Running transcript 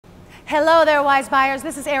Hello there, wise buyers.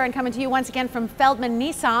 This is Erin coming to you once again from Feldmann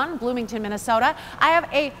Nissan, Bloomington, Minnesota. I have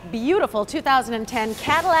a beautiful 2010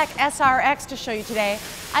 Cadillac SRX to show you today.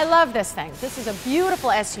 I love this thing. This is a beautiful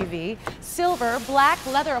SUV, silver, black,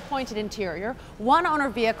 leather appointed interior, one owner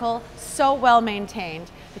vehicle, so well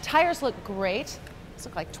maintained. The tires look great. These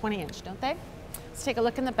look like 20-inch, don't they? Let's take a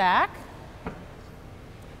look in the back.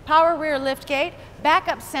 Power rear liftgate,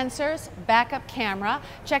 backup sensors, backup camera.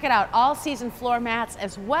 Check it out, all season floor mats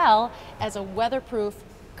as well as a weatherproof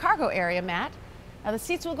cargo area mat. Now the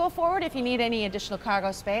seats will go forward if you need any additional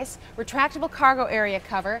cargo space. Retractable cargo area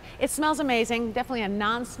cover. It smells amazing, definitely a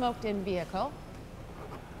non-smoked in vehicle.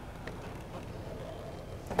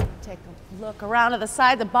 Take a look around to the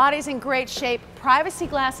side. The body's in great shape. Privacy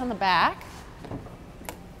glass on the back.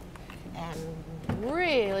 And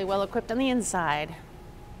really well equipped on the inside.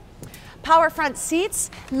 Power front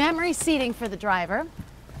seats, memory seating for the driver,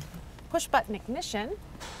 push button ignition.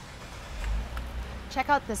 Check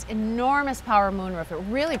out this enormous power moonroof. It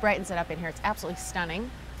really brightens it up in here. It's absolutely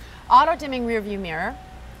stunning. Auto dimming rear view mirror,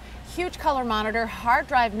 huge color monitor, hard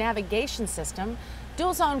drive navigation system,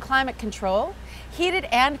 dual zone climate control, heated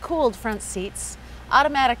and cooled front seats,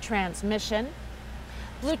 automatic transmission,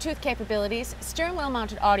 Bluetooth capabilities, steering wheel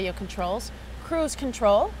mounted audio controls, cruise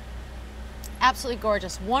control. Absolutely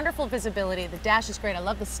gorgeous, wonderful visibility. The dash is great. I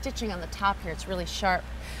love the stitching on the top here. It's really sharp.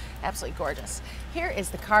 Absolutely gorgeous. Here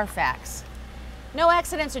is the Carfax. No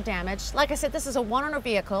accidents or damage. Like I said, this is a one-owner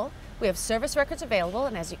vehicle. We have service records available,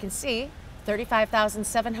 and as you can see,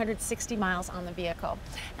 35,760 miles on the vehicle.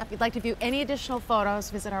 Now, if you'd like to view any additional photos,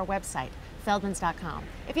 visit our website, feldmanns.com.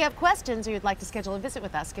 If you have questions or you'd like to schedule a visit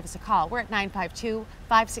with us, give us a call. We're at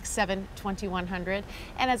 952-567-2100.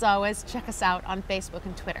 And as always, check us out on Facebook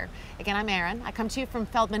and Twitter. Again, I'm Erin. I come to you from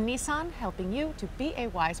Feldmann Nissan, helping you to be a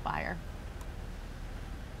wise buyer.